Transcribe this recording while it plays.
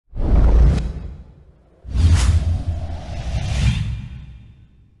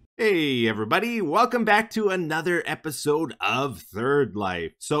Hey everybody, welcome back to another episode of Third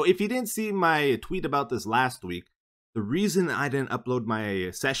Life. So if you didn't see my tweet about this last week, the reason I didn't upload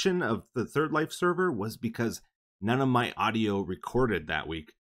my session of the Third Life server was because none of my audio recorded that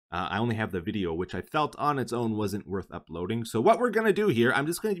week. I only have the video, which I felt on its own wasn't worth uploading. So what we're going to do here, I'm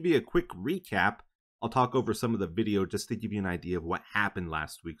just going to give you a quick recap. I'll talk over some of the video just to give you an idea of what happened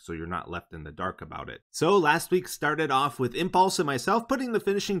last week so you're not left in the dark about it. So last week started off with Impulse and myself putting the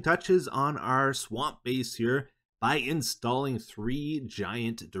finishing touches on our swamp base here by installing 3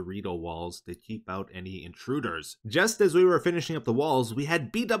 giant Dorito walls to keep out any intruders. Just as we were finishing up the walls, we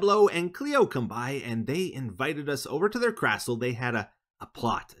had BWO and Cleo come by and they invited us over to their castle. They had a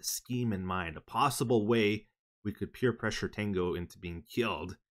plot, a scheme in mind, a possible way we could peer pressure Tango into being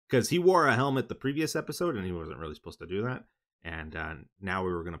killed. Because he wore a helmet the previous episode, and he wasn't really supposed to do that. And now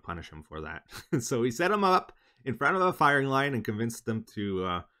we were going to punish him for that. So we set him up in front of a firing line and convinced them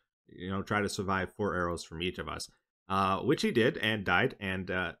to, try to survive 4 arrows from each of us. Which he did and died, and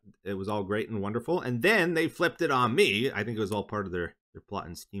it was all great and wonderful. And then they flipped it on me. I think it was all part of their plot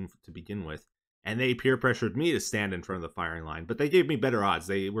and scheme to begin with. And they peer pressured me to stand in front of the firing line. But they gave me better odds.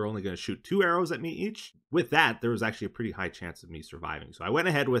 They were only going to shoot 2 arrows at me each. With that, there was actually a pretty high chance of me surviving. So I went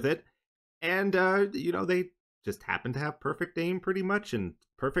ahead with it. And, they just happened to have perfect aim pretty much. And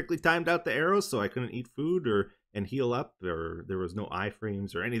perfectly timed out the arrows so I couldn't eat food and heal up. Or there was no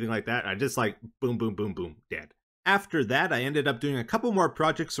iframes or anything like that. I just like boom, boom, boom, boom, dead. After that, I ended up doing a couple more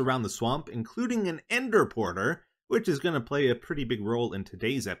projects around the swamp, including an ender porter, which is going to play a pretty big role in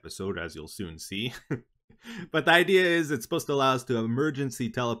today's episode, as you'll soon see. But the idea is it's supposed to allow us to emergency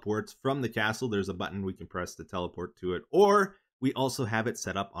teleport from the castle. There's a button we can press to teleport to it, or we also have it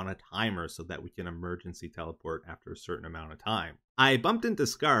set up on a timer so that we can emergency teleport after a certain amount of time. I bumped into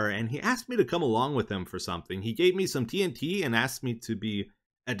Scar, and he asked me to come along with him for something. He gave me some TNT and asked me to be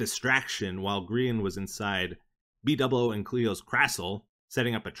a distraction while Grian was inside BWO and Cleo's castle,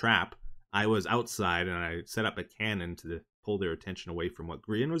 setting up a trap. I was outside and I set up a cannon to pull their attention away from what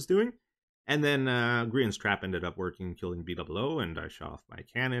Grian was doing. And then Grian's trap ended up working, killing BWO, and I shot off my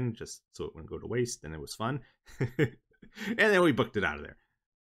cannon just so it wouldn't go to waste, and it was fun. And then we booked it out of there.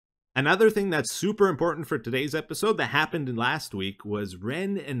 Another thing that's super important for today's episode that happened last week was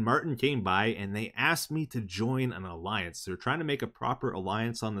Ren and Martin came by and they asked me to join an alliance. They're trying to make a proper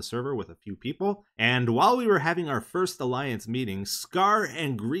alliance on the server with a few people. And while we were having our first alliance meeting, Scar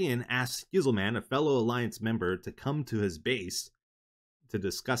and Grian asked Skizzleman, a fellow alliance member, to come to his base to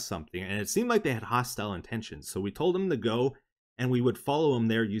discuss something. And it seemed like they had hostile intentions. So we told him to go and we would follow him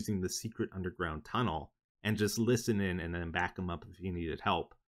there using the secret underground tunnel and just listen in and then back him up if he needed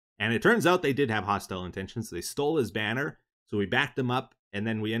help. And it turns out they did have hostile intentions. They stole his banner, so we backed them up, and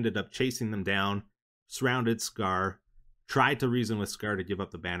then we ended up chasing them down, surrounded Scar, tried to reason with Scar to give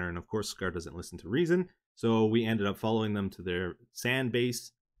up the banner, and of course Scar doesn't listen to reason, so we ended up following them to their sand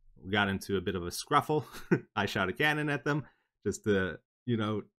base. We got into a bit of a scruffle. I shot a cannon at them, just to,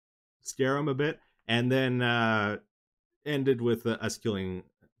 scare them a bit, and then ended with us killing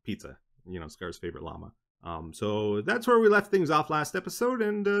Pizza, Scar's favorite llama. So that's where we left things off last episode,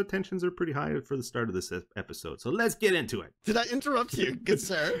 and tensions are pretty high for the start of this episode. So let's get into it. Did I interrupt you, good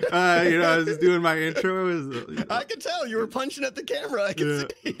sir? I was just doing my intro. I could tell you were punching at the camera. I can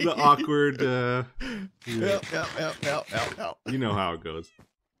see the awkward. Yep. You know how it goes.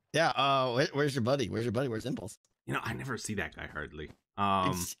 Yeah. Where's your buddy? Where's Impulse? I never see that guy hardly.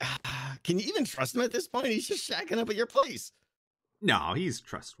 Can you even trust him at this point? He's just shacking up at your place. No, he's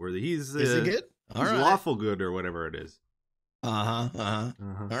trustworthy. Is he good? He's lawful good or whatever it is. All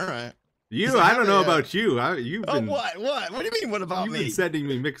right. I don't know about you. You've been. What? What do you mean? What about me? You've been sending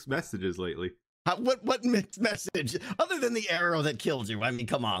me mixed messages lately. What mixed message? Other than the arrow that killed you. I mean,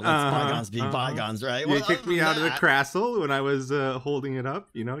 come on. Let's bygones be bygones, right? You kicked me out of the castle when I was holding it up.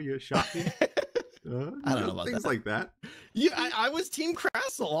 You shot me. I don't know about things like that. I was Team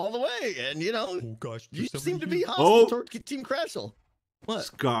Crassel all the way, and oh gosh, you seem to be hostile toward Team Crassel. What?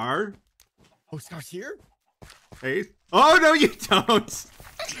 Scar? Oh, Scar's here? Hey. Oh no, you don't.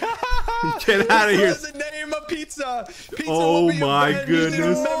 Get out of here. The name of Pizza. Oh my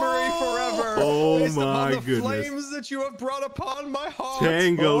goodness. In memory forever. Oh my goodness. Flames that you have brought upon my heart.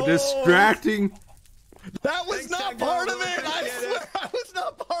 Tango distracting. That was not part of it. I swear I was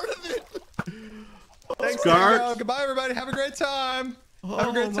not part of it. Thanks, Scar. Tango. Goodbye, everybody. Have a great time. Have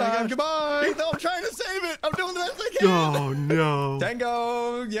a great time. Goodbye. Etho, I'm trying to save it. I'm doing the best I can. Oh no.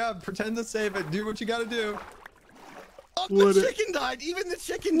 Tango, yeah, pretend to save it. Do what you gotta do. Oh, the chicken died. Even the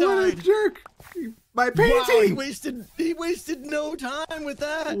chicken died. What a jerk. My painting. Wow, he wasted no time with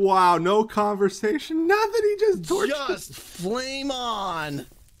that. Wow, no conversation. Nothing. He just torched. Just flame on.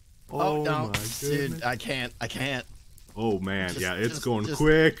 Oh, no, my dude, goodness. I can't. Oh man, yeah, it's going just-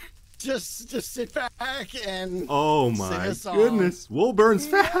 quick. Just sit back and. Oh sing my a song. goodness, wool burns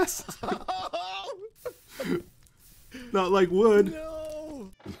fast. Not like wood.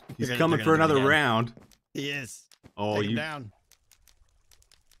 No. He's They're coming gonna for do it another again. round. He is. Oh, Take him you. down.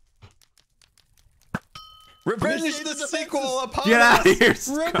 Revenge Initiate the the sequel upon Get out us. of here,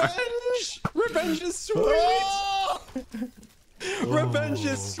 Scott. Revenge! Revenge is sweet! Oh! Revenge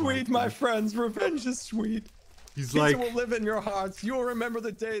is sweet, my friends. Revenge is sweet. He's Pizza like, will live in your hearts. You will remember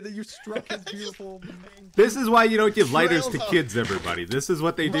the day that you struck his beautiful mane. this is why you don't give lighters to Trails of- kids, everybody. This is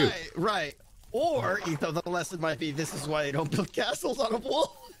what they do. Right. Or, Etho, the lesson might be this is why you don't build castles on a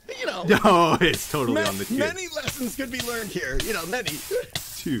wall. You know. No, it's totally on the kid. Many lessons could be learned here. You know, many.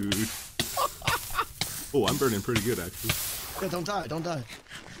 Dude. Oh, I'm burning pretty good, actually. Yeah, don't die.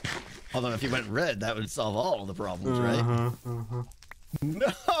 Although if you went red, that would solve all the problems, right?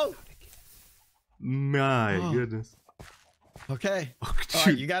 No. My Oh. goodness. Okay. Oh, All shoot.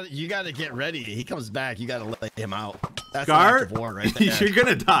 right, you gotta get ready. He comes back. You gotta lay him out. That's Scar, an act of war right there. you're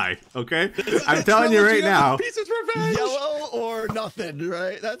gonna die, okay? I'm telling you right now. Pizza's revenge. Yellow or nothing,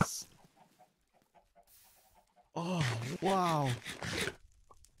 right? That's. Oh wow.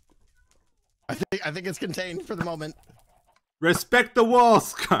 I think it's contained for the moment. Respect the wall,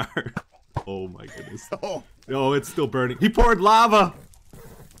 Scar. Oh my goodness. Oh. Oh, it's still burning. He poured lava.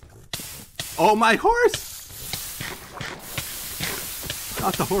 Oh, my horse.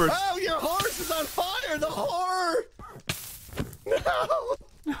 Not the horse. Oh, your horse is on fire! The horror! No!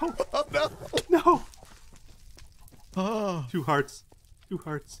 No, Oh no! no. Oh. 2 hearts. 2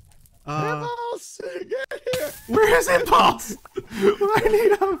 hearts. Impulse! Get here! Where is Impulse? I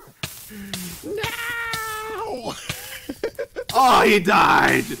need him. No! Oh, he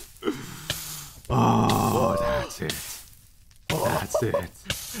died. Oh, that's it. That's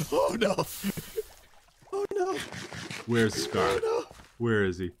it. Oh no! Oh no! Where's Scar? Oh no! Where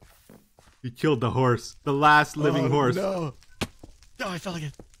is he? He killed the horse. The last living horse. No! No, I fell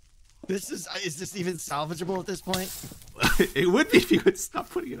again. Is this even salvageable at this point? It would be if you could stop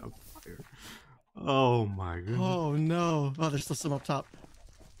putting it on fire. Oh my goodness. Oh no! Oh, there's still some up top.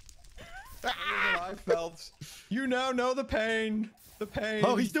 What I felt. You now know the pain. The pain.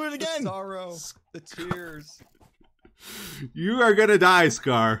 Oh, he's doing it again. The sorrow. The tears. You are gonna die,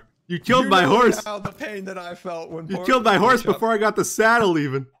 Scar. You killed You my know horse. now the pain that I felt when You killed my horse before I got the saddle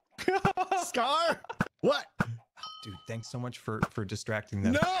even. Scar? What? Dude, thanks so much for distracting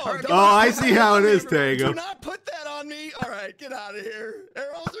them. No! Alright, don't Oh, I put see that how on it me, is, everybody. Tango. Do not put that on me! Alright, get out of here.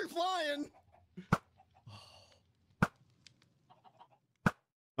 Arrows are flying.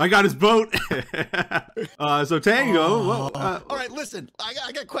 I got his boat. So Tango, well, All right, listen.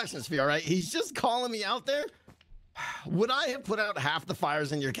 I got questions for you. All right, he's just calling me out there. Would I have put out half the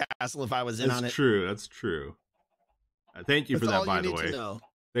fires in your castle if I was in on it? that's true. That's true. Thank you That's for that, all by you the need to way. know.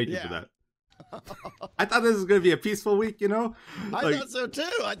 Thank you Yeah. for that. I thought this was gonna be a peaceful week, you know. I Like, thought so too.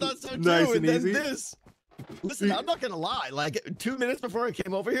 I thought so too. nice and and then easy. this. Listen, I'm not gonna lie. Like 2 minutes before I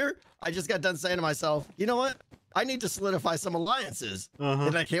came over here, I just got done saying to myself, you know what? I need to solidify some alliances. Uh-huh.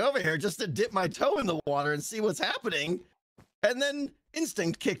 And I came over here just to dip my toe in the water and see what's happening. And then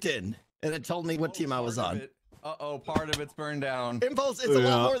instinct kicked in, and it told me what team I was on. Uh-oh, part of it's burned down. Impulse, it's a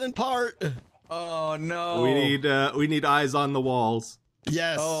Yeah. lot more than part. Oh, no. We need eyes on the walls.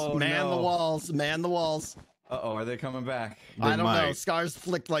 Yes, Oh, man the no. walls, man the walls. Uh-oh, are they coming back? They I don't know. might. Scars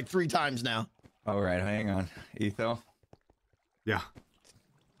flicked like 3 times now. All right, hang on. Etho, Yeah,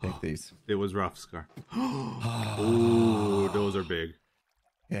 take these. it was rough, Scar. Ooh, those are big.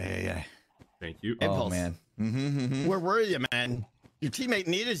 Yeah. Thank you. Oh, Impulse. man. Mm-hmm. Where were you, man? Your teammate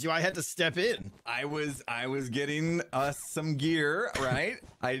needed you. I had to step in. I was getting us some gear, right?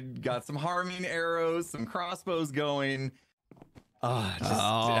 I got some harming arrows, some crossbows going.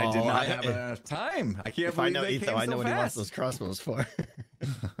 I did not have enough time. I can't If I believe know they Etho, came I know so what he wants fast. those crossbows for.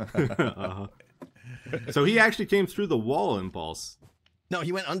 Uh-huh. So he actually came through the wall, Impulse. No,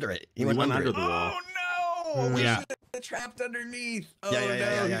 he went under it. He went went under under the it. wall. Oh no! We Yeah. should have trapped underneath. Oh Yeah, no!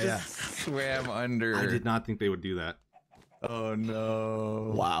 yeah, He just swam under. I did not think they would do that. Oh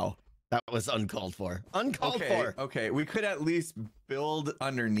no! Wow. That was uncalled for. Uncalled for. Okay. We could at least build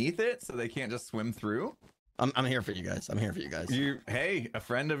underneath it so they can't just swim through. I'm here for you guys. I'm here for you guys. Hey, a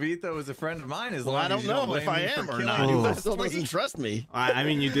friend of Etho is a friend of mine. As Well, long I as don't you know blame if I me for am or killing not. you Oh. He last still week. doesn't trust me. I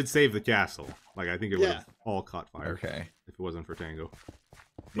mean, you did save the castle. Like, I think it would have all caught fire Okay. if it wasn't for Tango.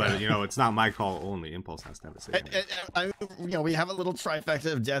 But, you know, it's not my call only. Impulse has to have a say. in it. You know, we have a little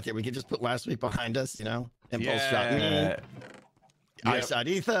trifecta of death here. We could just put last week behind us, you know? Impulse shot me. I shot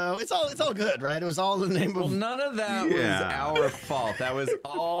Etho. It's all good, right? It was all in the name Well, of none of that was our fault. That was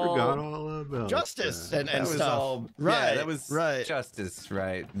all Forgot all about justice and that was stuff. all right. Yeah, that was right. justice,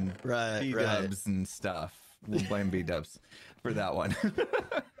 right? And Right. B-dubs and stuff. We'll blame B-dubs for that one.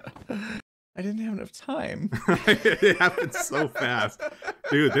 I didn't have enough time. It happened so fast.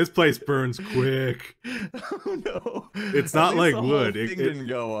 Dude, this place burns quick. Oh no. It's not like wood. It didn't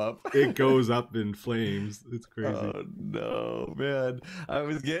go up. It goes up in flames. It's crazy. Oh no, man. I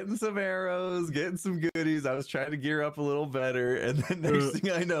was getting some arrows, getting some goodies. I was trying to gear up a little better, and then next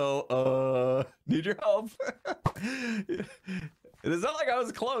thing I know, need your help. It's not like I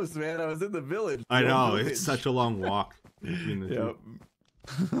was close, man. I was in the village. I know. It's such a long walk between the two.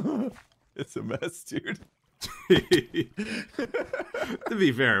 Yep. It's a mess, dude. To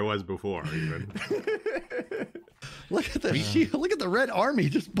be fair, it was before even. Look at the shield. Look at the red army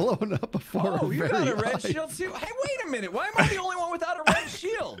just blowing up before. Oh, you got a red eyes. shield too? Hey, wait a minute. Why am I the only one without a red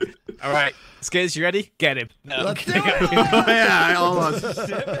shield? All right, Skiz, you ready? Get him. No, Let's do Oh, yeah, I almost.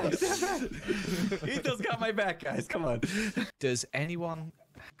 Etho's got my back, guys. Come on. Does anyone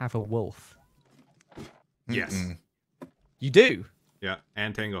have a wolf? Yes. You do? Yeah,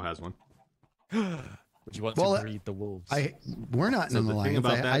 and Tango has one. Would you want Well, to breed the wolves? We're not So in the an thing alliance.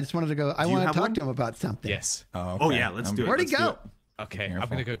 about that- I just wanted to go. I Do you want to have talk one? to him about something. Yes. Oh, yeah, let's do it. Where'd he Let's do go? it. Okay, I'm Careful.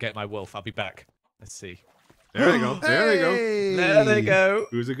 gonna go get my wolf. I'll be back. Let's see. There they go. There they go. Hey! There they go.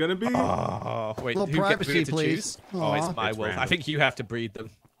 Who's it gonna be? Oh, wait, Little who gets privacy, to please. choose? Oh, it's Aw. my It's wolf. I random. think you have to breed them.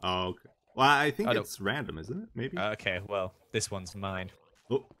 Oh, okay. Well, I think I don't- it's random, isn't it? Maybe. Okay, well, this one's mine.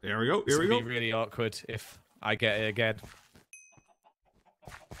 Oh, there we go. Here we It's go. gonna be really awkward if I get it again.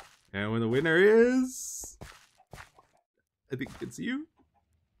 And when the winner is, I think it's you.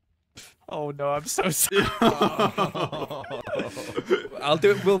 Oh no, I'm so sorry. I'll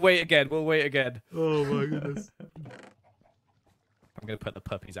do it. We'll wait again. We'll wait again. Oh my goodness. I'm gonna put the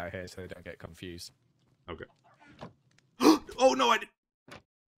puppies out here so they don't get confused. Okay. Oh no, I did.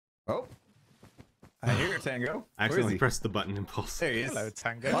 Oh. I hear it, Tango. I Where is accidentally he? pressed the button impulse. There he is. Hello,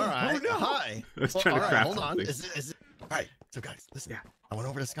 Tango. All right. Oh, no. Hi. I was Well, trying to all right, craft hold on. something. Is it... All right. So guys, listen. I went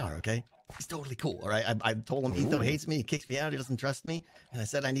over to Scar. Okay. He's totally cool. All right. I told him Etho hates me. He kicks me out. He doesn't trust me. And I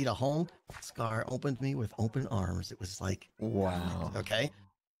said I need a home. Scar opened me with open arms. It was like, Wow. okay.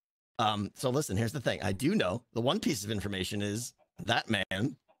 So listen. Here's the thing. I do know the one piece of information is that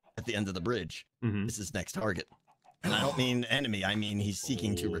man at the end of the bridge Mhm. is his next target. And I don't mean enemy. I mean he's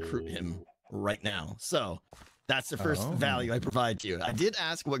seeking to recruit him right now. So that's the first Oh. value I provide to you. I did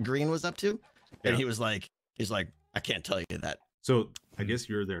ask what Grian was up to, and Yeah. he's like, I can't tell you that. So I guess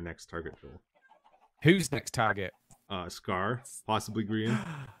you're their next target, Joel. Who's next target? Scar, possibly Grian.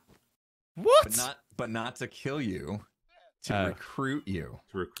 What? But not to kill you, to Oh. recruit you.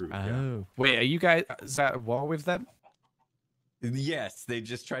 To recruit. Yeah. Oh, wait. Are you guys? Is that at war with them? Yes, they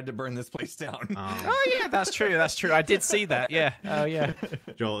just tried to burn this place down. Oh yeah, that's true. That's true. I did see that. Yeah. Oh yeah.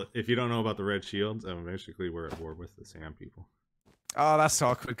 Joel, if you don't know about the red shields, basically we're at war with the Sand people. Oh, that's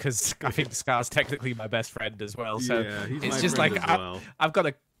awkward because I think Scar's technically my best friend as well. So yeah, he's it's my just friend like as well. I've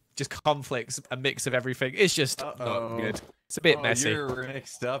got just conflicts, a mix of everything. It's just Uh-oh. not good. It's a bit Oh, messy. You're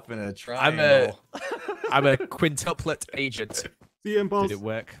mixed up in a I'm triangle. I'm a quintuplet agent. See you, Impulse. Did it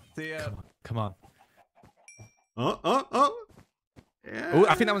work? See ya. Come on. Oh. Yeah. Oh,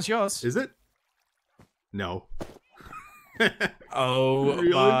 I think that one's yours. Is it? No. Oh Really?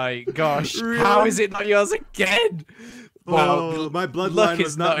 my gosh! Really? How is it not yours again? Oh, my luck bloodline is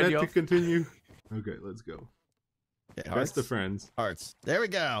was not not in meant your- to continue. Okay, let's go. Okay, Best of friends. Hearts. There we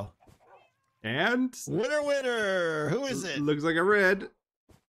go. And Winner. Who is it? looks like a red.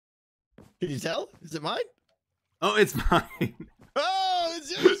 Can you tell? Is it mine? Oh, it's mine. Oh,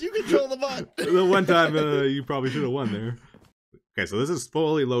 it's yours. You control the button. The one time you probably should have won there. Okay, so this is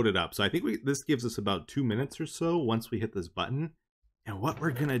fully loaded up. So I think this gives us about 2 minutes or so once we hit this button. And what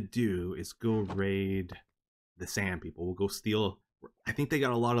we're gonna do is go raid the Sand people. We'll go steal. I think they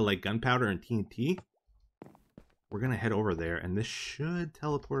got a lot of like gunpowder and TNT. We're gonna head over there, and this should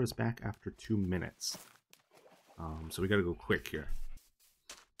teleport us back after 2 minutes. So we gotta go quick here.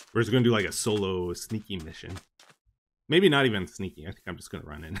 We're just gonna do like a solo sneaky mission. Maybe not even sneaky. I think I'm just gonna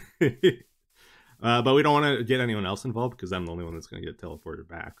run in. But we don't want to get anyone else involved because I'm the only one that's gonna get teleported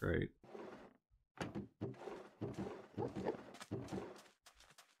back, right?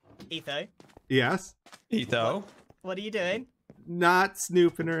 Etho, Yes. Etho. what are you doing? Not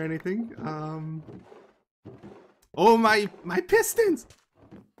snooping or anything. Oh, my pistons!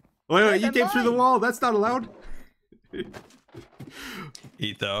 Wait, you they're came through the mine. wall. That's not allowed.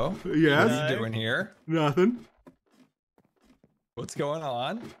 Etho. Yes. What are you doing here? Nothing. What's going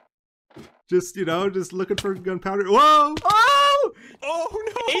on? Just, just looking for gunpowder. Whoa! Oh! Oh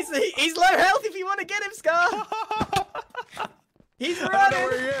no! He's low health if you want to get him, Scar. He's I don't know running.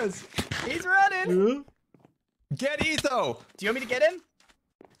 where he is. He's running. Huh? Get Etho! Do you want me to get him?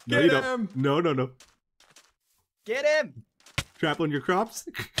 No, Get you don't. him! No. Get him. Trampling your crops.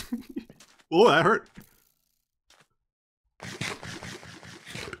 Oh, that hurt.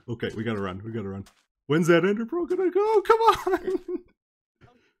 Okay, we gotta run. When's that ender pearl gonna go? Come on.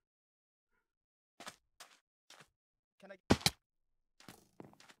 Can I?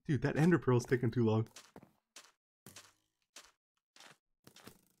 Dude, that ender pearl's taking too long.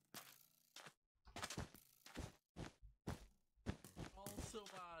 So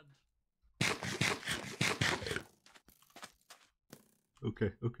bad.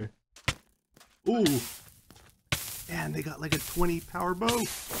 Okay. Ooh. Man, they got like a 20 power bow.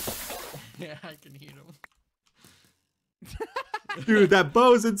 Yeah, I can hear him. Dude, that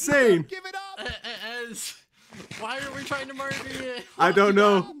bow's insane. Give it up! It is. Why are we trying to murder you? I don't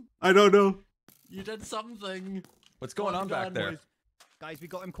know. Calm. I don't know. You did something. What's going on back there? Guys, we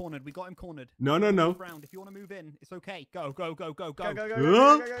got him cornered. No. Move round. If you want to move in, it's okay. Go. Go.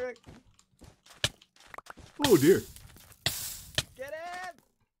 Huh? Oh dear. Get him.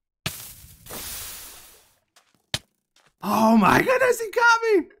 Oh my goodness, he got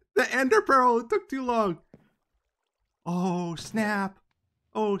me! The ender pearl, it took too long. Oh snap.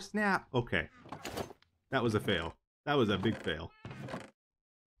 Okay. That was a fail. That was a big fail.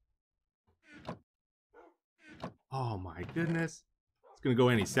 Oh my goodness. It's gonna go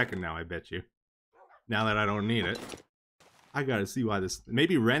any second now, I bet you. Now that I don't need it. I gotta see why this...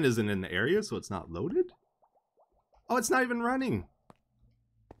 Maybe Ren isn't in the area, so it's not loaded? Oh, it's not even running.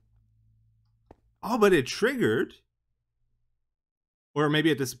 Oh, but it triggered. Or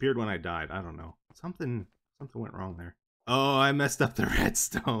maybe it disappeared when I died. I don't know. Something went wrong there. Oh, I messed up the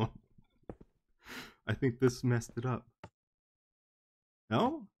redstone. I think this messed it up.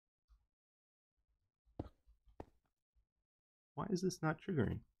 No? Why is this not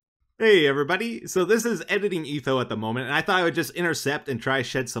triggering? Hey everybody, so this is editing Etho at the moment, and I thought I would just intercept and try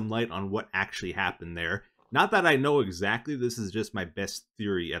shed some light on what actually happened there. Not that I know exactly, this is just my best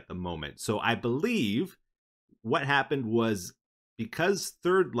theory at the moment. So I believe what happened was, because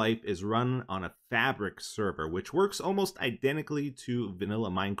Third Life is run on a Fabric server, which works almost identically to vanilla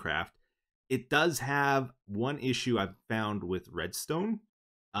Minecraft, it does have one issue I've found with redstone.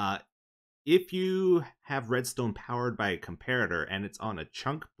 If you have redstone powered by a comparator and it's on a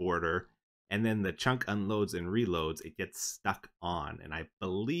chunk border, and then the chunk unloads and reloads, it gets stuck on. And I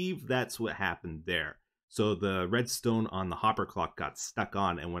believe that's what happened there. So the redstone on the hopper clock got stuck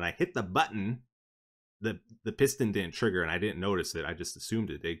on, and when I hit the button, the piston didn't trigger, and I didn't notice it. I just assumed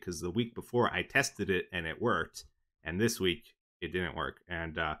it did, because the week before I tested it and it worked, and this week it didn't work.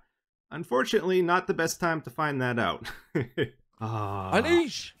 And unfortunately, not the best time to find that out.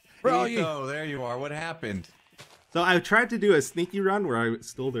 Anish! Where are you? Etho, there you are. What happened? So I tried to do a sneaky run where I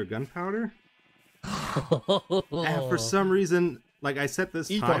stole their gunpowder. And for some reason, like, I set this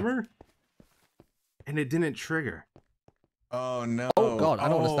Etho. timer, and it didn't trigger. Oh no! Oh god, I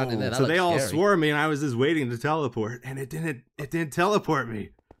don't understand in there. That So they looks all scary. swore at me, and I was just waiting to teleport, and it didn't teleport me.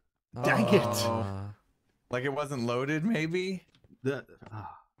 Dang Ah. Like it wasn't loaded, maybe? The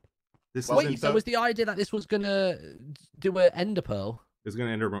this Well, isn't, Wait, so was the idea that this was gonna do an ender pearl? is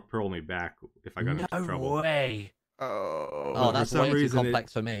gonna ender pearl me back if I got into No trouble. way. Oh. Oh, for that's some way too reason it-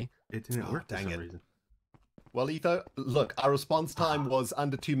 complex for me. It didn't Oh, work for dang some it. reason. Well, Etho, look, our response time was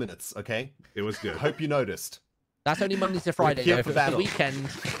under 2 minutes, okay? It was good. Hope you noticed. That's only Monday to Friday, here though. for For the battle. weekend,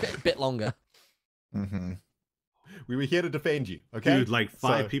 a bit longer. Mm-hmm. We were here to defend you, okay? Dude, like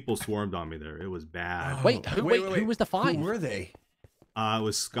 5 So- people swarmed on me there. It was bad. Wait, who was the 5? Who were they? It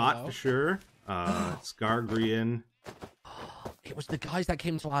was Scott Hello? for sure. Scar, Grian. It was the guys that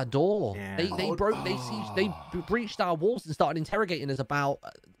came to our door. Yeah. They broke, they breached our walls and started interrogating us about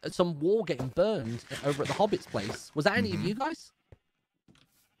some wall getting burned over at the Hobbit's place. Was that any of you guys?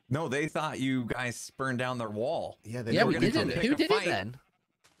 No, they thought you guys burned down their wall. Yeah, they Yeah, were we gonna didn't. come pick Who a did fight. it then?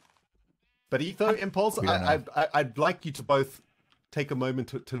 But Etho, Impulse, We don't know. I'd like you to both take a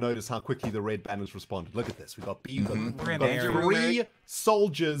moment to notice how quickly the red banners responded. Look at this. We got Mhm. we've We're in got the area. 3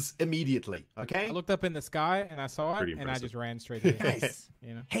 soldiers immediately, okay? I looked up in the sky and I saw it, Pretty and I impressive. just ran straight to it. Guys,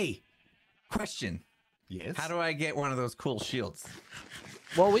 You know. hey, question. Yes. How do I get one of those cool shields?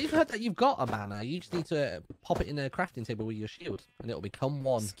 Well, we've heard that you've got a banner. You just need to pop it in a crafting table with your shield, and it'll become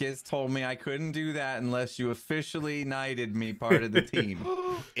one. Skiz told me I couldn't do that unless you officially knighted me part of the team.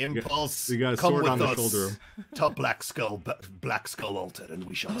 Impulse, You got a come sword with on the us shoulder. to Black Skull Altar, and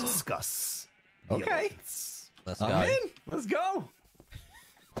we shall discuss. the Okay. events. Let's I'm go. in. Let's go.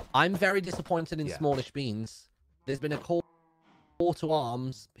 I'm very disappointed in Yeah. Smallish Beans. There's been a call call to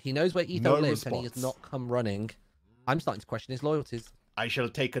arms. He knows where Etho No lives, and he has response. not come running. I'm starting to question his loyalties. I shall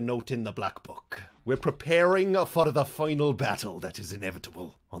take a note in the black book. We're preparing for the final battle that is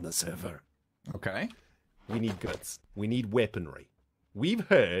inevitable on the server. Okay. We need goods. We need weaponry. We've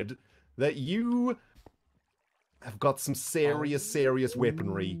heard that you have got some serious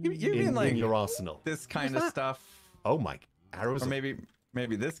weaponry You mean like in your arsenal. this kind of stuff, Oh my, arrows. or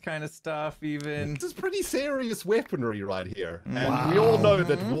maybe this kind of stuff even. This is pretty serious weaponry right here. And we all know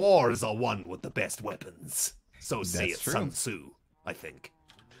that wars are won with the best weapons. So say That's it, true. Sun Tzu, I think.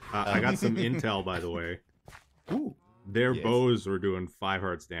 I got some intel, by the way. Ooh. Their Yes. bows were doing 5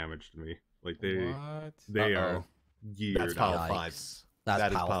 hearts damage to me. Like What? they are Uh-oh. geared That's up. power Yikes. 5. That's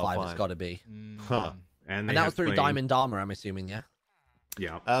That is power power 5. five. It's got to be. Huh. And And that was through diamond armor, I'm assuming, yeah.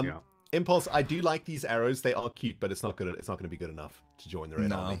 Yeah. Um, yeah. Impulse, I do like these arrows. They are cute, but it's not gonna be good enough to join the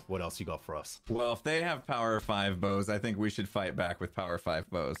Red No. Army. What else you got for us? Well, if they have power 5 bows, I think we should fight back with power 5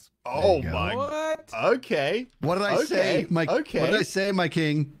 bows. Oh you go. my. What? Okay. What did I Okay, say, my? okay. What did I say, my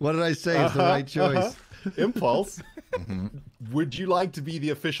king? What did I say is the right choice? Impulse, Mm-hmm. would you like to be the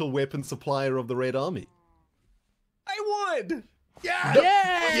official weapon supplier of the Red Army? I would. Yeah.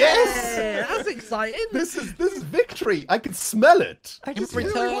 Yeah! Yes! That's exciting. This is victory. I can smell it. I In just really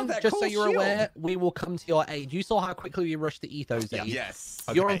return, want that just so cool you're shield. aware, we will come to your aid. You saw how quickly we rushed to Etho's aid. Yes.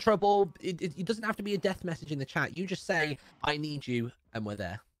 You're in Okay. trouble. It doesn't have to be a death message in the chat. You just say, I need you, and we're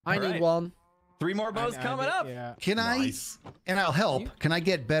there. I All need right. one. 3 more bows coming up. Yeah. Can Nice. and I'll help. Can I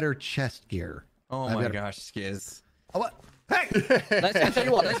get better chest gear? Oh I my better- gosh, Skiz. Oh, what? I tell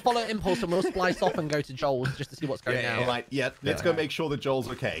you what, let's follow Impulse and we'll splice off and go to Joel's just to see what's going All on. right. Yeah. Let's go make sure that Joel's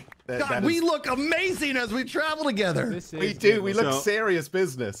okay. God, we look amazing as we travel together. This We is do. good. We look So- serious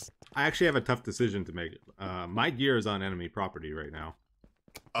business. I actually have a tough decision to make. My gear is on enemy property right now.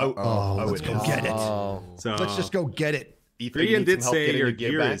 Oh, let's it go is. get it. Oh. So Let's just go get it. Ethan, you Grian need did some help say getting your gear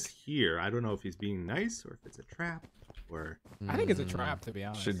gear back? is here. I don't know if he's being nice or if it's a trap or. I think it's a trap, to be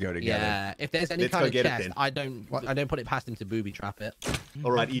honest. Should go together. Yeah, if there's any Let's kind go of get it chest, then. I don't put it past him to booby trap it.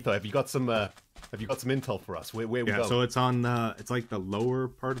 All right, Etho, have you got some intel for us? Where we Yeah, go? so it's on the. It's like the lower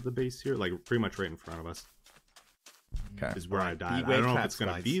part of the base here, like pretty much right in front of us. Okay. Is where I died. I beware don't know if traps, it's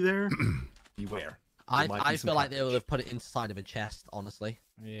gonna guys. be there. Beware. I There might be some feel like they traps. would have put it inside of a chest, honestly.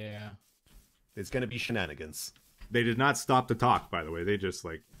 Yeah. There's going to be shenanigans. They did not stop to talk, by the way. They just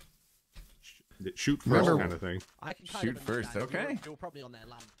like shoot first Remember- kind of thing. I can Shoot of first, understand. okay. You're probably on their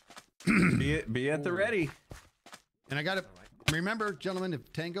land. Be at the ready. And I got to remember, gentlemen,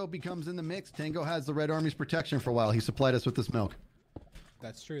 if Tango becomes in the mix, Tango has the Red Army's protection for a while. He supplied us with this milk.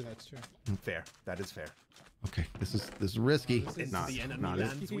 That's true. That's true. Fair. That is fair. Okay, this is risky. This is Not- the enemy not it.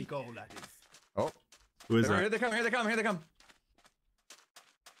 lands we go, laddies. Oh, Who is here that? they come! Here they come! Here they come!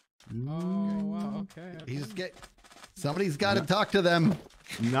 Oh, wow. Okay. He's get. Somebody's got to talk to them.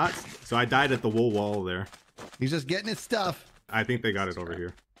 Not. So I died at the wool wall there. He's just getting his stuff. I think they got it over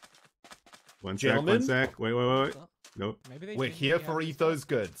here. One Gentlemen? sec. Wait. Nope. Maybe they We're changed here the for address. Etho's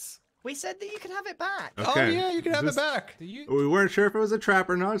goods. We said that you could have it back. Okay. Oh yeah, you can have This- it back. Do you? We weren't sure if it was a trap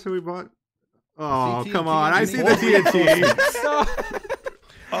or not, so we bought. Oh, CTNT come on! I see the engineer. TNT.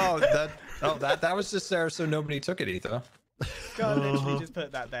 Oh, that was just there so nobody took it, Etho. God, literally just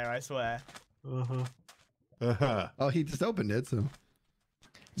put that there, I swear. Uh-huh. Oh, he just opened it, so.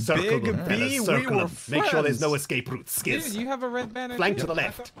 Circle Big them, B, fellas, we circle were them. Make sure there's no friends. escape routes. Dude, Skiz. you have a red banner. Flank too. to the I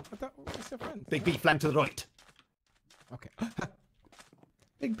left. thought what's your friend? Big B, flank to the right. Okay.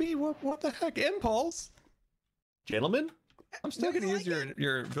 Big B, what the heck? Impulse? Gentlemen, I'm still gonna use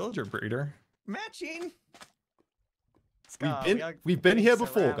your villager breeder. Matching. Scar, we've been here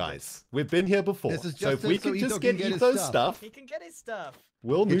before, surrounded. guys. We've been here before. This is So if just we so can Etho just can get get his Etho's stuff. stuff, He can get his stuff.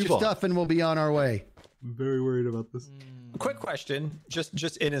 we'll Get move your on. stuff and we'll be on our way. I'm very worried about this. Quick question,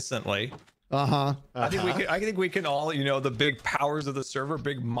 just innocently. Uh-huh. I think we can all, the big powers of the server,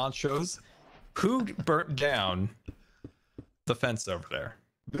 big machos. Who burnt down the fence over there?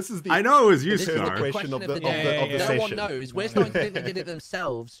 This is the I know it was you, This is the Scar. question of the, day. of the Yeah, No one session. knows. We're starting to think they did it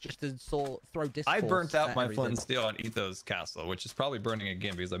themselves just to throw discourse. I burnt out at my everything. flint and steel on Etho's castle, which is probably burning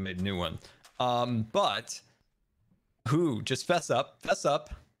again because I made a new one. But who? Just fess up.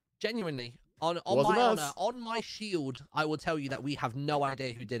 Genuinely, on Wasn't my us. honor, on my shield, I will tell you that we have no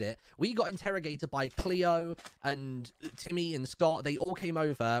idea who did it. We got interrogated by Cleo and Timmy and Scott. They all came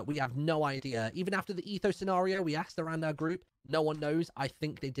over. We have no idea. Even after the Etho scenario, we asked around our group. No one knows. I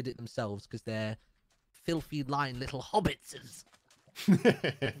think they did it themselves because they're filthy, lying little hobbitses.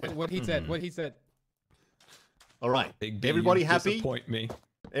 What he said. What he said. All right. Big B, Everybody you happy? Disappoint me.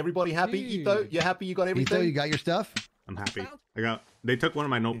 Everybody happy? Dude. Etho, you happy? You got everything? Etho, you got your stuff? I'm happy. They took one of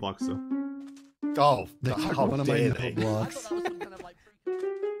my note blocks, so. Oh, They how took one of my dare nipple they. I blocks. thought that was some kind of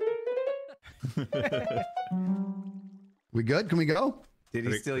We good? Can we go? Did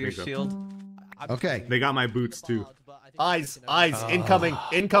he steal your shield? Okay. They got my boots too. Eyes, incoming,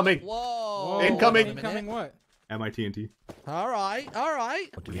 incoming. Whoa. Incoming. Incoming what? At my TNT. All right, all right.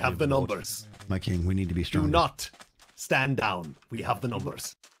 We have the numbers. My king, we need to be strong. Do not stand down. We have the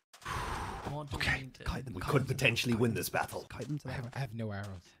numbers. Okay. We could potentially win this battle. I have no arrows.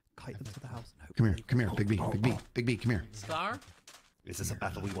 Kite them to the house. Come here, Big B, Big B, Big B, come here. Scar? This is a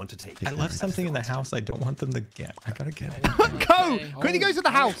battle we want to take. I left something in the house I don't want them to get. I gotta get it. Go! Quickly goes to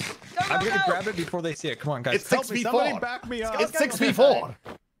the house. I'm gonna grab it before they see it. Come on, guys. It's Help me, 6v4. somebody back me up. It's 6v4.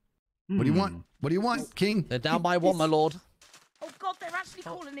 What do you want? What do you want, king? They're down by one, my lord. Oh God, they're actually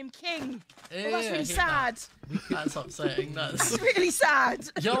calling him king. Yeah, Well, that's I really hate sad. That's upsetting. That's It's really sad.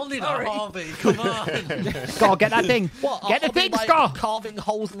 Y'all need a Sorry. hobby. Come on. Scar, get that thing. What? Get the I'll be, thing, like, Scar. carving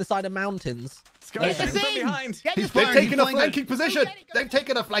holes in the side of mountains. Scar, Get the shoot from thing. behind. Get the They've flying, taken a flying. flanking position. They've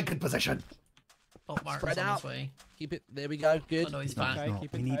taken a flanking position. Oh, Martin's Spread on out. his way. Keep it. There we go. Oh Good. no, he's back. Okay,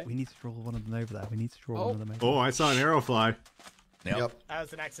 keep it tight. We need to draw one of them over there. We need to draw one of them over. Oh, I saw an arrow fly. Yep. That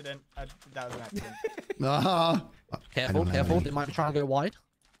was an accident. That was an accident. Careful, careful. They might be trying to go wide.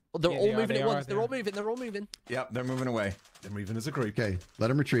 Oh, they're Yeah, all they are, moving they at are, once. they They're all are. moving. They're all moving. Yep, they're moving away. They're moving as a group. Okay, let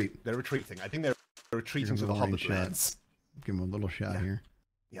him retreat. They're retreating. I think they're retreating to Give him the a range Hobbit shot. lands. Give him a little shot here.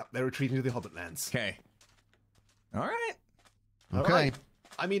 Yep, they're retreating to the Hobbit lands. Okay. All right. Okay. Alright.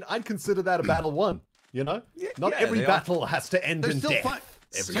 I mean, I'd consider that a battle won. You know, not yeah, every they are. battle has to end They're in still death. fine.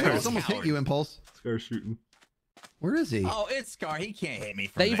 Every Scar, battle's almost hit coward. you, Impulse. Scar shooting. Where is he? Oh, it's Scar. He can't hit me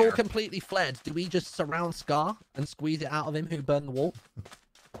from They've there. all completely fled. Do we just surround Scar and squeeze it out of him who burned the wall?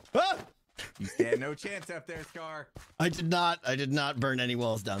 Ah! You stand no chance up there, Scar. I did not burn any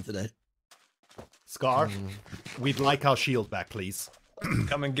walls down today. Scar, we'd like our shield back, please.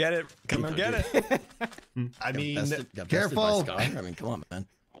 Come and get it. Come and get it. I mean, Got bested by careful. Scar. I mean, come on, man.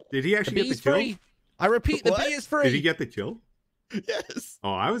 Did he The actually get bee's the kill? free. I repeat, the What? bee is free. Did he get the kill? Yes.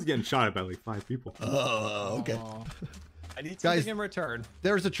 Oh, I was getting shot at by like 5 people. Oh, okay. Aw. I need Guys- something in return.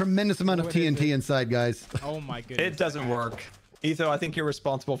 There's a tremendous amount of What is TNT it? inside, guys. Oh my goodness. It doesn't work. Etho, I think you're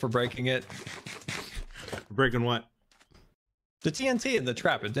responsible for breaking it. Breaking what? The TNT in the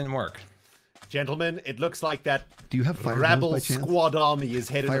trap, it didn't work. gentlemen, it looks like that Do you have fireballs rabble by chance? squad army is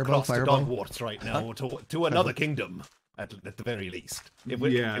headed Fireball, across fireball? to Dogwarts right now to another kingdom. At the very least. If we're,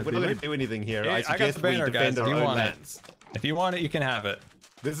 Yeah, if we're they not going might- to do anything here, Yeah, I I got suggest the banner, we defend guys, if our you own want it. lands. If you want it, you can have it.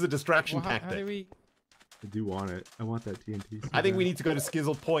 This is a distraction Well, how tactic. do we... I do want it. I want that TNT. so I think we bad. need to go to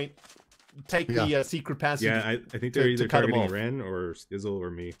Skizzle Point, take Yeah. the secret passage. Yeah, I think to- they're to either cut 'em targeting off. Ren or Skizzle or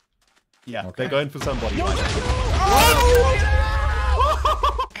me. Yeah, Okay. they're going for somebody.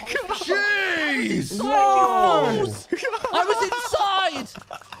 Jeez! I was inside.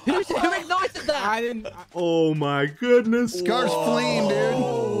 Who ignited that? I didn't... Oh my goodness! Scar's flame,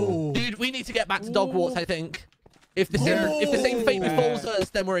 dude. Dude, we need to get back to Dogwarts. I think. If the same fate befalls us,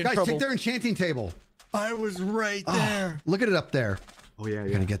 then we're in Guys, trouble. take their enchanting table. I was right Ah, there. look at it up there. Oh yeah, I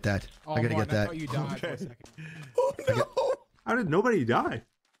yeah. gotta get that. Oh, I gotta Martin, get I that. thought you died for a second. Oh no! How did nobody die?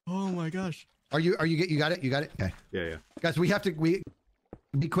 Oh my gosh! You got it? You got it? Okay. Yeah, yeah. Guys, we have to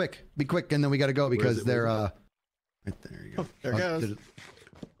be quick, and then we gotta go because it? they're Where right there you go. There it goes. did it-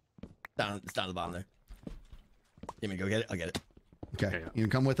 It's down the bottom there. You want me to go get it? I'll get it. Okay. Yeah. You can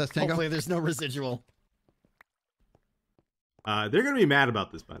come with us, Tango? Hopefully, there's no residual. They're gonna be mad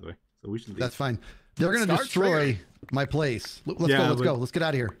about this, by the way. So we should. That's fine. They're gonna Start destroy my place. Let's Yeah, go. Let's but- go. Let's get out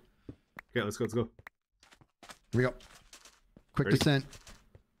of here. Okay, let's go. Let's go. Here we go. Quick Ready? descent.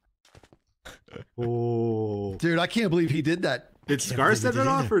 Oh. Dude, I can't believe he did that. Did Scar set it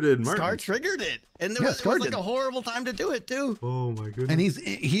off or did Martin? Scar triggered it, and Yeah, it Scar was like did. a horrible time to do it too. Oh my goodness. And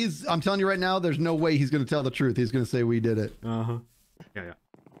he's I'm telling you right now, there's no way he's gonna tell the truth. He's gonna say we did it. Uh-huh. Yeah, yeah.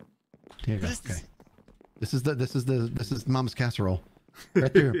 Here you go. Okay. This is Mom's casserole.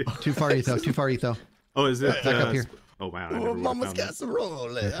 Right there. Too far, Etho. Too far, Etho. Oh, is it Back up here. Oh wow. I never Oh, would've Mama's found that.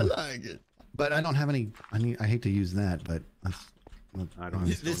 casserole. I like it. But I don't have any. I hate to use that, but I don't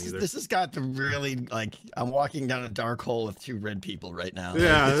use This one either. this has got to really like. I'm walking down a dark hole with two red people right now.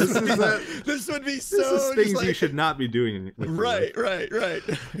 Yeah, this is that. This would be This so. is just things you like- should not be doing. with your life. Right.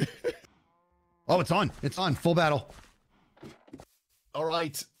 Oh, it's on. It's on. Full battle. All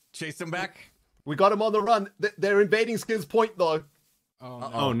right, Chase them back. we got them on the run. They're invading Skiz Point though. Oh,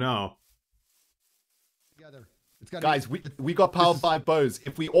 no. Oh no. Together. It's got Guys, we got power 5 bows.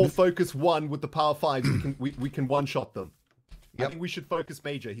 If we all focus one with the power 5s, we can one shot them. I Yep. think we should focus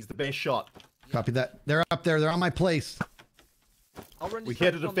Major. He's the best shot. Copy that. They're up there. They're on my place. I'll run We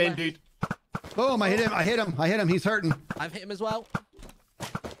here to distraction on the defend, left. dude. Boom! I hit him. He's hurting. I've hit him as well.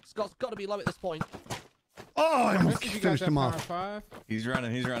 Scott's got to be low at this point. Oh, I almost You guys finished have him power off. 5? He's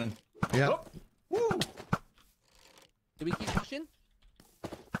running. Yep. Do we keep pushing?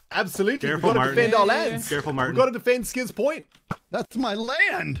 Absolutely. Careful, We've got to Martin. defend our Yeah, yeah, yeah. lands. Careful, Martin. We've got to defend Skid's Point. That's my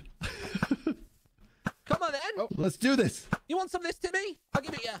land. Come on then. Oh. Let's do this. You want some of this, Timmy? I'll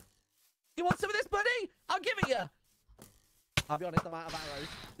give it you. You want some of this, buddy? I'll give it you. I'll be honest, I'm out of arrows.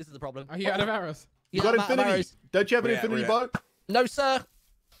 This is the problem. Are you out of arrows? You Yeah, got I'm out of infinity. arrows. Don't you have an Where at, infinity where bow? No, sir.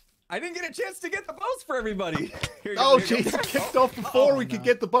 I didn't get a chance to get the bows for everybody. Here you go, Oh, here you jeez. go. It kicked off before we could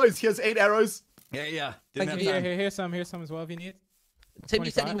get the bows. Here's 8 arrows. Yeah, yeah. Thank Didn't you. have Here, time. here's some as well if you need. Tim,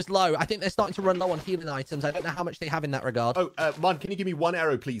 you said he 25? was low. I think they're starting to run low on healing items. I don't know how much they have in that regard. Oh, Mon, can you give me 1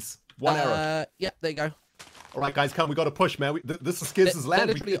 arrow, please? 1 arrow. Yeah, there you go. All right, guys, come. We got to push, man. This is Skiz's They're land.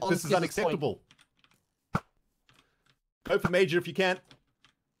 literally on This is Skiz's unacceptable. Go for major if you can.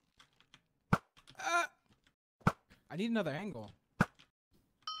 I need another angle.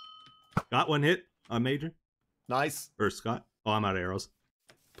 Got one hit on Major. Nice. Or Scott. Oh, I'm out of arrows.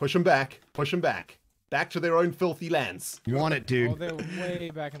 Push them back. Push them back. Back to their own filthy lands. You want it, dude. Oh, they're way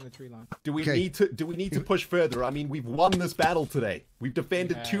back in the tree line. Do we Okay. need to push further? I mean, we've won this battle today. We've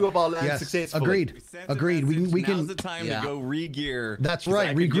defended Yeah. 2 of our lands Yes. successfully. Agreed. We sent a Agreed. We message. can. Now's the time Yeah. to go re-gear. That's 'cause right,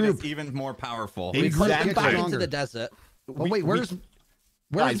 that could get us regroup. even more powerful. We put them Exactly. back into Stronger. the desert. Oh wait, where's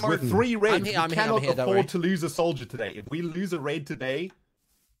Guys, we're Martin? 3 raids. I'm here, I'm we here, I'm cannot here, don't afford worry. to lose a soldier today. If we lose a raid today,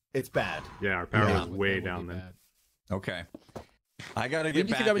 it's bad. Yeah, our power Yeah. was way That would down be then. bad. Okay. I gotta We get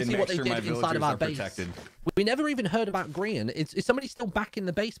need to back go and and see make what they sure did my inside of villagers our are base. protected. We never even heard about Grian. Is somebody still back in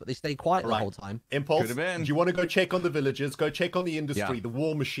the base, but they stay quiet Right. the whole time? Impulse, Could've been. do you want to go check on the villagers? Go check on the industry, Yeah. the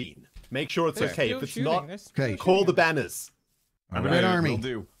war machine. Make sure it's They're okay. still If it's shooting. not, They're still Okay. call the shooting. banners. All Red Army. Will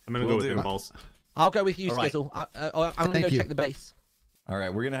do. I'm gonna Will go with do. Impulse. I'll go with you, All right. Skizzle. I'm gonna Thank go you. check the base. All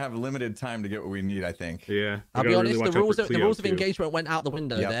right, we're gonna have limited time to get what we need, I think. Yeah. I'll we be gotta honest, really watch the out rules for of, the Cleo, rules of too. engagement went out the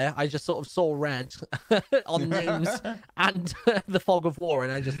window Yep. there. I just sort of saw red on names and the fog of war,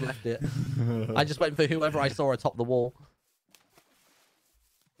 and I just left it. I just went for whoever I saw atop the wall.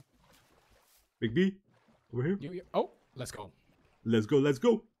 Big B, over here. Oh, let's go. Let's go. Let's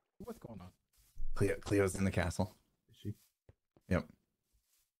go. What's going on? Cleo's in the castle. Is she? Yep.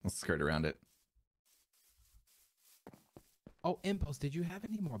 Let's skirt around it. Oh, Impulse, did you have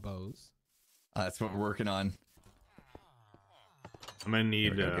any more bows? That's what we're working on. I'm gonna Here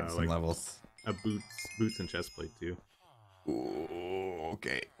need we go, get some like levels. a boots and chest plate too. Ooh,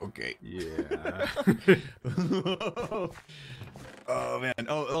 okay, okay. Yeah. Oh man.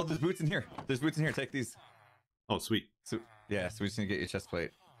 Oh, there's boots in here. There's boots in here. Take these. Oh, sweet. So yeah, so we just need to get your chest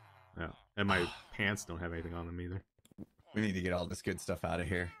plate. Yeah. And my pants don't have anything on them either. We need to get all this good stuff out of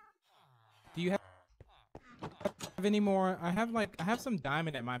here. Do you have any more? I have some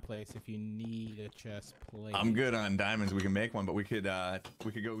diamond at my place if you need a chest plate. I'm good on diamonds. We can make one, but we could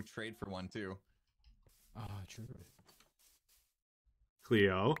go trade for one too. Oh, true.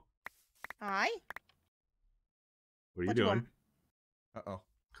 Cleo, Hi. what are you What do you doing? want? Uh-oh.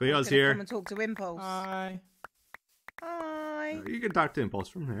 Cleo's Gonna here. Come and talk to Impulse. Hi. Hi. You can talk to Impulse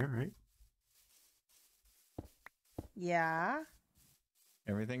from there, right? Yeah.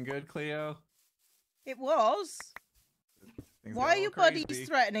 Everything good, Cleo? It was. Things Why got are all your buddies crazy.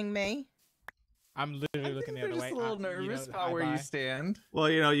 threatening me? I'm I literally think looking the they're other just way. a little nervous about where you stand. Well,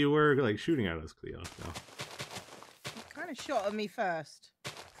 you know, you were like shooting at us, Cleo. So. You kind of shot at me first.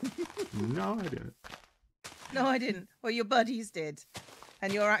 No, I didn't. No, I didn't. Well, your buddies did.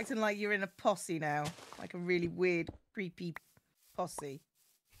 And you're acting like you're in a posse now. Like a really weird, creepy posse.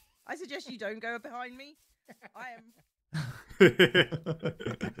 I suggest you don't go behind me. I am.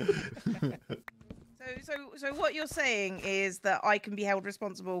 So what you're saying is that I can be held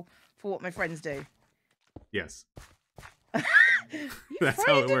responsible for what my friends do. Yes. You That's how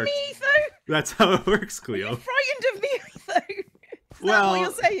frightened it of works. me, Etho? That's how it works, Are you Cleo. frightened of me, Etho? Is that Well, what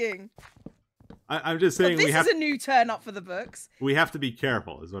you're saying? I'm just Well, saying this we have is a new turn up for the books. we have to be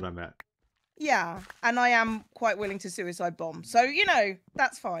careful, is what I meant. Yeah, and I am quite willing to suicide bomb. So, you know,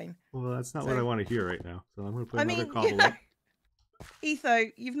 that's fine. Well, that's not what I want to hear right now. So I'm gonna put I another mean, cobble you know, up.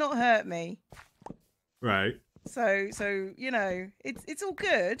 Etho, you've not hurt me. Right. So you know, it's all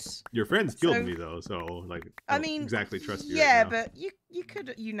good. Your friends killed So- me though, so like I don't mean, exactly trust you. yeah, right now. but you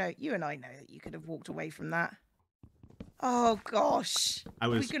could, you know, you and I know that you could have walked away from that. Oh gosh. I Are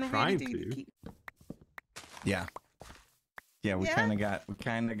we was gonna trying really to. Yeah. Yeah, we Yeah?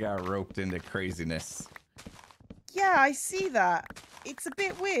 kind of got roped into craziness. Yeah, I see that. It's a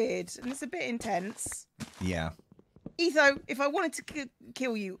bit weird and it's a bit intense. Yeah. Etho, if I wanted to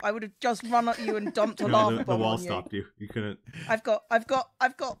kill you, I would have just run at you and dumped a No, lava the bomb wall on you. stopped you. You couldn't. I've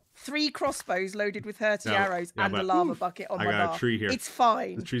got 3 crossbows loaded with 30 Yeah, arrows yeah, and a but- lava bucket on I my got a bar. tree here. It's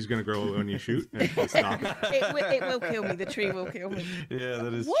fine. The tree's gonna grow when you shoot, and it'll stop. It will kill me. The tree will kill me. Yeah,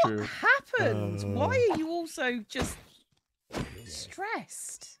 that is What true. happened? Why are you also just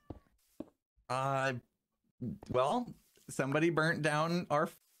stressed? Well, somebody burnt down our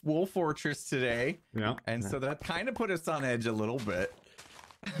wool fortress today. Yeah. And so that kind of put us on edge a little bit.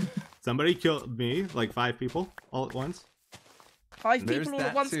 Somebody killed me, like 5 people all at once. 5 There's people all at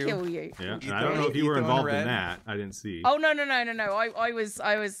that once too. kill you. Yeah. And I don't know if you were Etho and involved in Red. that. I didn't see. Oh no. I was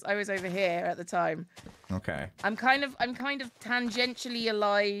over here at the time. Okay. I'm kind of tangentially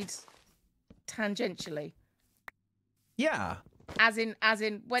allied. Tangentially. Yeah. As in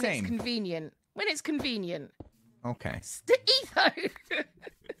when Same. it's convenient. When it's convenient. Okay. Etho.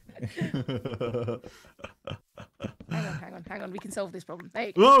 Hang on. We can solve this problem. There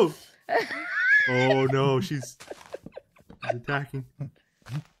you go. Whoa! Oh no, she's attacking.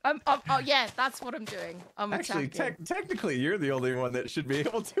 Oh yeah, that's what I'm doing. I'm Actually, attacking. technically, you're the only one that should be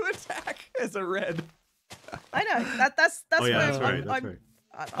able to attack as a red. I know that's Oh yeah, where that's right. That's right.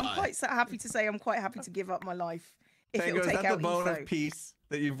 I'm quite happy to say I'm quite happy to give up my life if Tango, it'll is take that the out bone Etho. of peace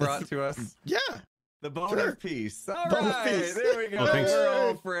that you brought to us? Yeah. The bone Sure. of peace. All Bone of right, peace. there we go. Oh, thanks. We're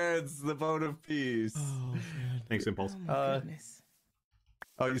all friends. The bone of peace. Thanks, Impulse. Oh my goodness.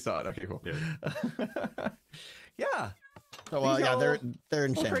 Oh, you saw it. Okay, cool. Yeah. Yeah. So yeah, they're in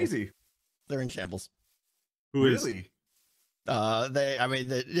all shambles. crazy. They're in shambles. Who is? Really?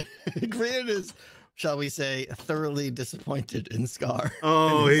 Grian is, shall we say, thoroughly disappointed in Scar.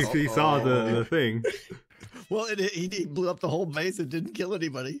 Oh, he saw the thing. Well, he blew up the whole base and didn't kill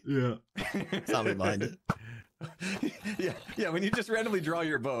anybody. Yeah. Saw me behind it. Yeah. When you just randomly draw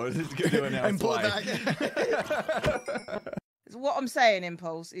your bow, it's good to announce And pull why. back. So what I'm saying,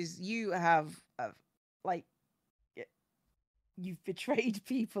 Impulse, is you have you've betrayed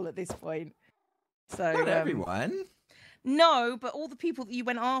people at this point. So Not everyone. No, but all the people that you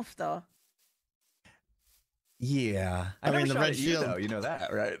went after. Yeah. I mean, the red you, shield. though. You know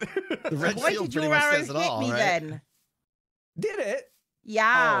that, right? The red Why shield did pretty your much arrow says hit it all, me right? then? Did it?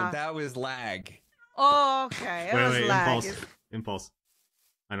 Yeah. Oh, that was lag. Oh, okay. It was lag. Impulse.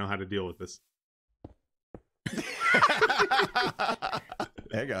 I know how to deal with this.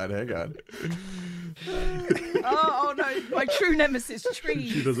 Hang on. Oh no, my true nemesis,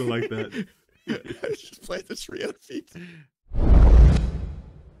 trees. She doesn't like that. Just play the tree on feet.